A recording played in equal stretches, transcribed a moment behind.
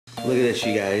Look at this,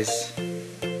 you guys.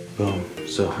 Boom.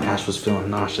 So Ash was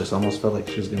feeling nauseous. Almost felt like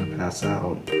she was gonna pass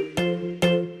out.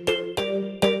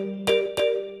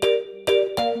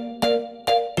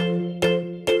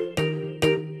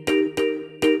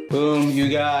 Boom, you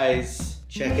guys.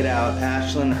 Check it out.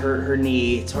 Ashlyn hurt her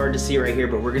knee. It's hard to see right here,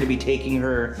 but we're gonna be taking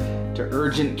her to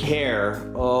urgent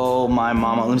care. Oh my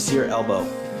mama. Let me see her elbow.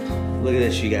 Look at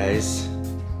this, you guys.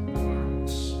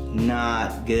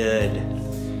 Not good.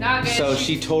 Not good. So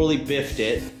she totally biffed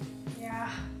it. Yeah.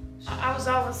 I was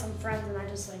out with some friends and I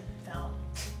just like fell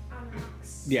on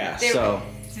rocks. Yeah,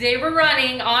 they were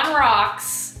running on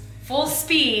rocks, full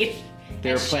speed.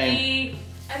 They were playing.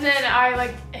 And then I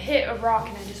like hit a rock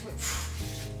and I just went.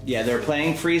 Yeah, they were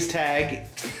playing freeze tag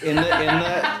in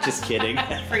the just kidding.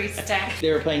 Freeze tag.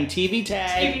 They were playing TV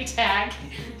tag. TV tag.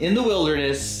 In the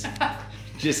wilderness.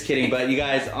 Just kidding, but you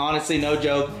guys, honestly, no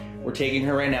joke. We're taking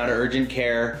her right now to urgent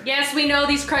care. Yes, we know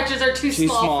these crutches are too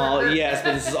small for her. Yes,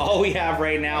 but this is all we have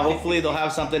right now. Hopefully they'll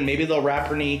have something. Maybe they'll wrap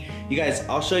her knee. You guys,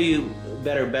 I'll show you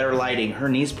better lighting. Her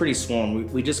knee's pretty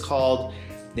swollen. We just called.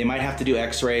 They might have to do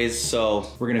x-rays, so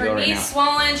we're gonna go right now. Her knee's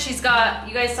swollen. She's got,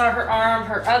 you guys saw her arm.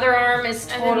 Her other arm is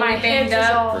totally banged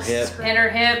up. Her hip. And her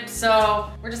hip.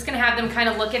 So we're just gonna have them kind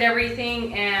of look at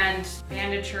everything and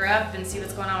bandage her up and see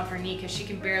what's going on with her knee because she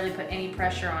can barely put any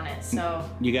pressure on it, so.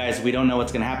 You guys, we don't know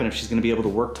what's gonna happen if she's gonna be able to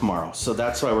work tomorrow. So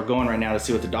that's why we're going right now to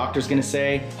see what the doctor's gonna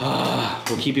say.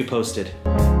 We'll keep you posted.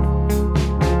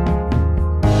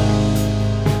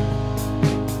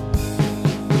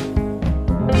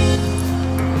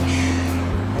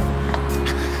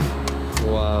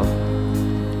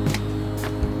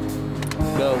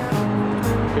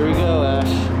 Here we go, Ash.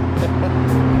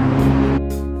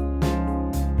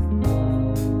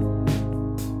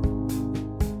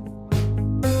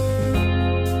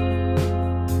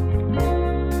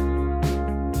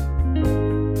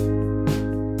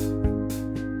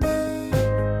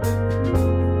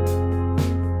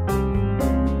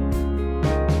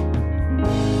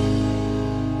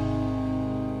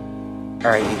 All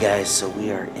right, you guys, so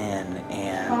we are in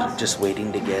and just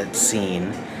waiting to get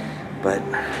seen. But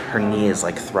her knee is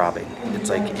like throbbing.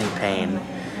 It's like in pain.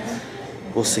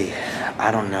 We'll see. I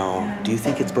don't know. Do you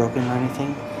think it's broken or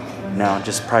anything? No,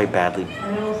 just probably badly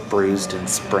bruised and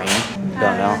sprained.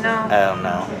 Don't know? I don't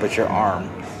know. But your arm.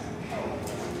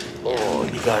 Oh,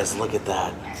 you guys, look at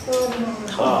that. The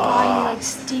whole body like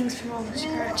stings from all the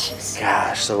scratches.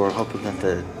 Gosh, so we're hoping that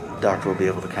the doctor will be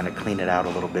able to kind of clean it out a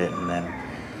little bit, and then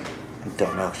I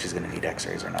don't know if she's gonna need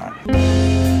x-rays or not.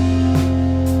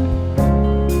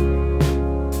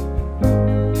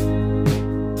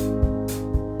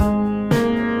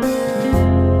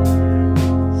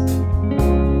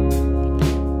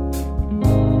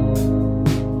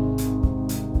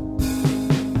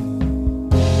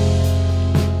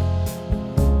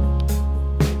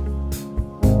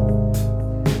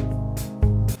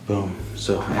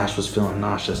 So Ash was feeling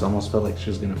nauseous, almost felt like she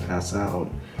was gonna pass out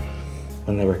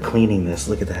when they were cleaning this.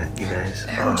 Look at that, you guys.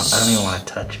 I don't even want to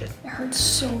touch it. It hurts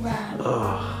so bad.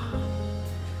 Oh.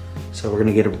 So we're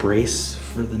gonna get a brace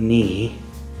for the knee.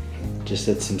 Just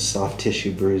did some soft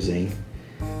tissue bruising.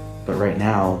 But right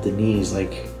now, the knee is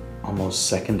like almost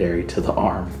secondary to the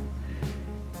arm.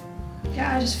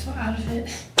 Yeah, I just fell out of it.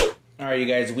 All right, you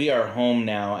guys, we are home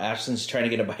now. Ashlyn's trying to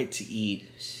get a bite to eat.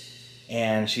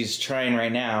 And she's trying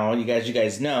right now. You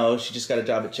guys know, she just got a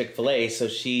job at Chick-fil-A, so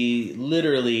she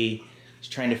literally is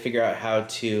trying to figure out how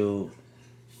to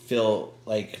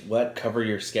cover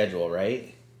your schedule,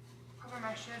 right? Cover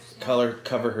my shifts. Yeah.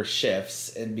 Cover her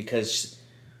shifts, and because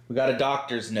we got a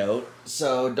doctor's note.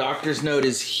 So doctor's note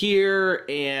is here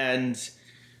and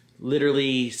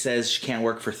literally says she can't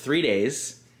work for 3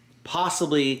 days.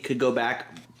 Possibly could go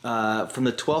back from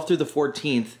the 12th through the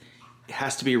 14th. It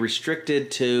has to be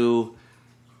restricted to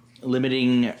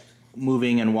limiting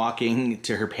moving and walking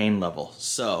to her pain level.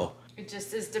 So it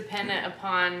just is dependent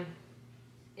upon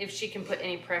if she can put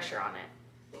any pressure on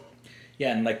it.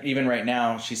 Yeah, and like even right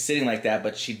now she's sitting like that,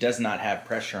 but she does not have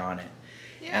pressure on it.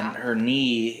 Yeah. And her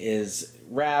knee is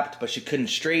wrapped, but she couldn't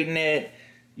straighten it.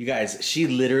 You guys, you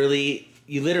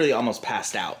literally almost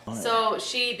passed out. So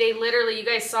they literally, you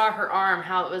guys saw her arm,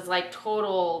 how it was like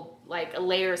total, like a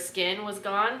layer of skin was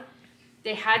gone.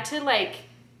 They had to like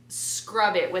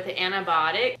scrub it with an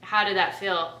antibiotic. How did that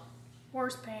feel?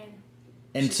 Worse pain.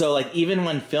 And so like even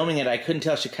when filming it, I couldn't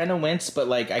tell. She kind of winced, but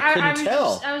like I couldn't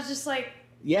tell. I was just like.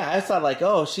 Yeah, I thought like,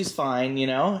 oh, she's fine, you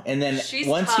know? And then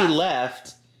once he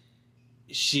left,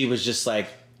 she was just like,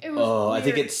 oh, weird. I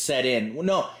think it set in. Well,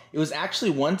 no, it was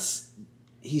actually once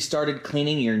he started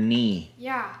cleaning your knee.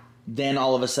 Yeah. Then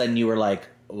all of a sudden you were like,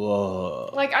 whoa.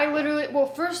 Like I literally, well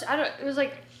first, it was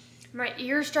like, my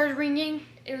ears started ringing.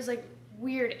 It was like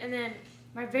weird, and then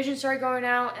my vision started going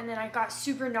out, and then I got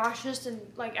super nauseous and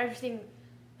like everything.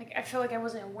 Like I felt like I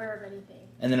wasn't aware of anything.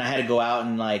 And then I had to go out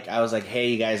and like I was like, hey,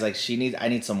 you guys, like I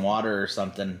need some water or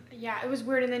something. Yeah, it was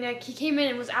weird. And then like, he came in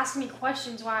and was asking me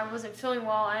questions while I wasn't feeling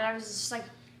well, and I was just like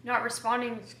not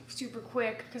responding super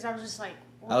quick because I was just like.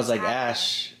 I was like, happening?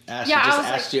 Ash Yeah, just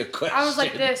asked you a question. I was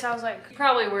like this. I was like. You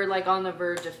probably were like on the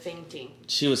verge of fainting.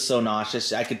 She was so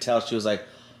nauseous. I could tell she was like,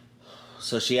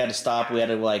 so she had to stop. We had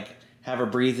to like have her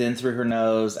breathe in through her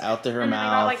nose, out through her mouth.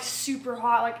 And I got like super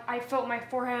hot. Like I felt my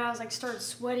forehead. I was like started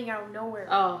sweating out of nowhere.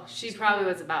 Oh, she probably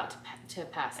was about to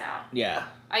pass out. Yeah.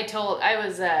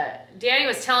 Danny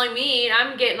was telling me, and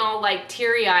I'm getting all like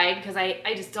teary-eyed because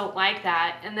I just don't like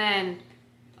that. And then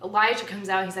Elijah comes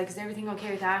out. He's like, is everything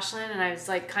okay with Ashlyn? And I was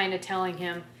like kind of telling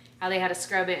him how they had to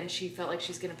scrub it, and she felt like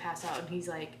she's going to pass out. And he's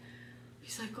like,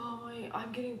 oh,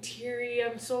 I'm getting teary.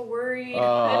 I'm so worried.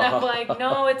 Oh. And I'm like,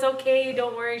 no, it's okay.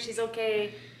 Don't worry. She's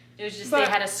okay. It was just they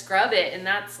had to scrub it, and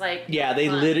that's like yeah, they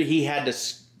fun. literally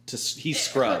he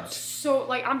scrubbed. So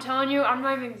like I'm telling you, I'm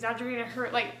not even exaggerating. It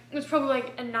hurt. Like it was probably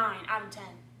like a 9 out of 10.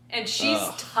 And she's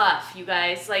tough, you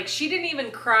guys. Like she didn't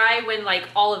even cry when like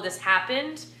all of this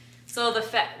happened. So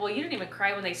well, you didn't even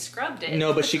cry when they scrubbed it.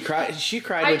 No, but she cried. She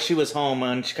cried when she was home,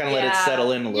 and she kind of let it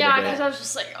settle in a little bit. Yeah, because I was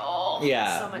just like, oh.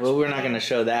 Yeah. So much well, we're not going to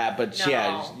show that, but No.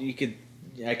 yeah, you could.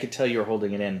 I could tell you were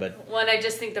holding it in, but. Well, and I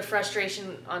just think the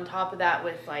frustration on top of that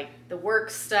with like the work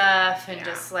stuff and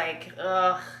just like,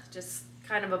 just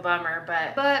kind of a bummer.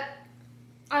 But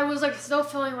I was like still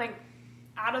feeling like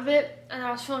out of it, and I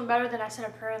was feeling better. Then I said a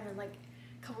prayer, and then like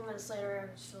a couple minutes later,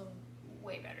 I was feeling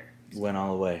way better. Went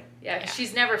all the way. Yeah, 'cause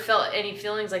she's never felt any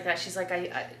feelings like that. She's like,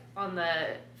 I on the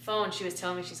phone, she was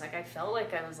telling me, she's like, I felt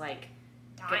like I was like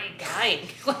dying.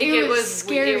 Like it was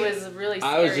scary. It was really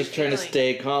scary. I was just trying to feeling.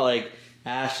 stay calm, like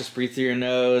Ash, just breathe through your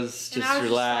nose, just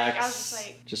relax,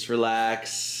 just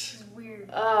relax. It was weird.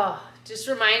 Oh, just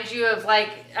reminds you of like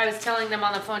I was telling them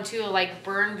on the phone too, like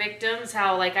burn victims.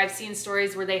 How like I've seen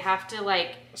stories where they have to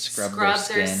like scrub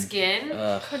their skin.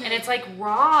 And it's like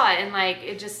raw and like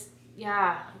it just.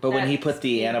 Yeah. But when he put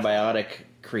the antibiotic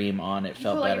cream on, it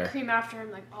felt better. Like cream after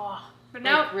him, like but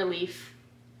now now relief.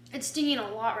 It's stinging a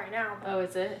lot right now. Oh,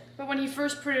 is it? But when he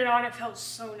first put it on, it felt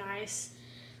so nice.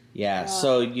 Yeah.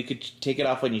 So you could take it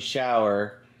off when you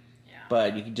shower. Yeah.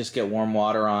 But you can just get warm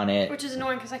water on it. Which is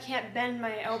annoying because I can't bend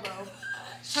my elbow.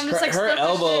 So I'm just like her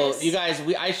elbow. You guys,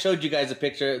 I showed you guys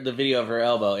the video of her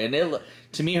elbow, and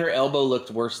to me, her elbow looked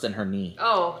worse than her knee.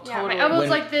 Oh, totally. Yeah, my elbow's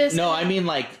like this. No, I mean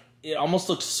like. It almost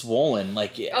looks swollen.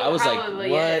 Like I was like, what?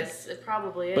 It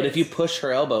probably is. But if you push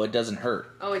her elbow, it doesn't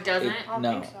hurt. Oh, it doesn't? I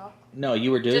don't think so. No,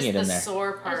 you were doing just it in there. Just the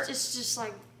sore part. It's just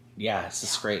like. Yeah, it's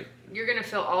just great. You're gonna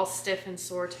feel all stiff and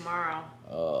sore tomorrow.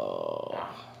 Oh.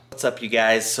 What's up, you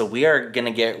guys? So we are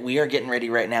getting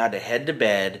ready right now to head to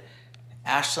bed.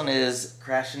 Ashlyn is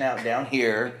crashing out down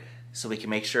here so we can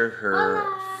make sure her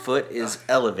foot is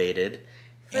elevated.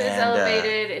 Foot is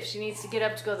elevated. If she needs to get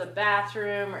up to go to the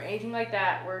bathroom or anything like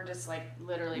that, we're just like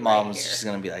literally Mom's right here. just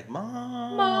gonna be like,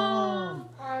 Mom.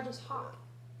 Or I'll just hop.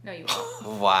 No, you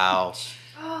won't. Wow.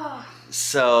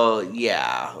 So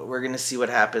yeah, we're gonna see what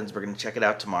happens. We're gonna check it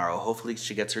out tomorrow. Hopefully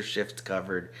she gets her shift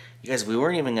covered. You guys, we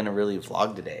weren't even gonna really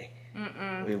vlog today.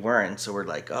 We weren't. So we're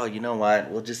like, oh, you know what?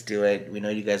 We'll just do it. We know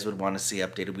you guys would want to see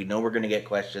updated. We know we're gonna get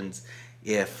questions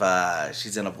if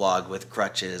she's in a vlog with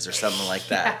crutches or something like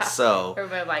that. Yeah. So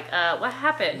everybody like, what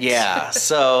happened? Yeah.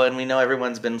 So, and we know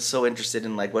everyone's been so interested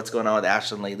in like what's going on with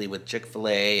Ashlyn lately with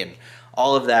Chick-fil-A and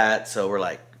all of that. So we're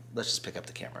like, let's just pick up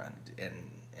the camera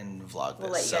and vlog this.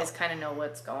 We'll let you guys kind of know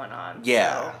what's going on.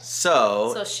 Yeah.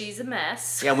 So she's a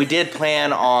mess. Yeah, we did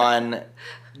plan on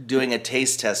doing a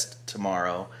taste test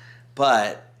tomorrow,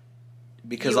 but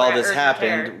because all this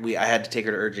happened, I had to take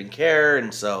her to urgent care,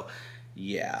 and so.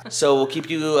 Yeah. So we'll keep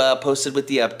you posted with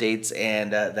the updates,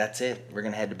 and that's it. We're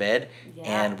going to head to bed,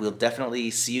 and we'll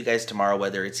definitely see you guys tomorrow,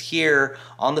 whether it's here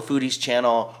on the Foodies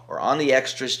channel or on the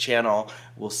Extras channel.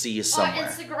 We'll see you somewhere.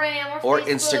 Or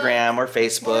Instagram or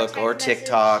Facebook or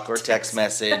TikTok or text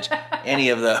message, any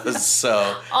of those.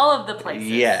 So all of the places.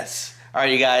 Yes. All right,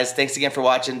 you guys. Thanks again for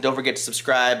watching. Don't forget to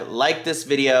subscribe, like this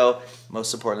video.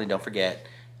 Most importantly, don't forget,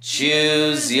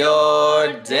 choose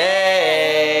your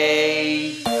day.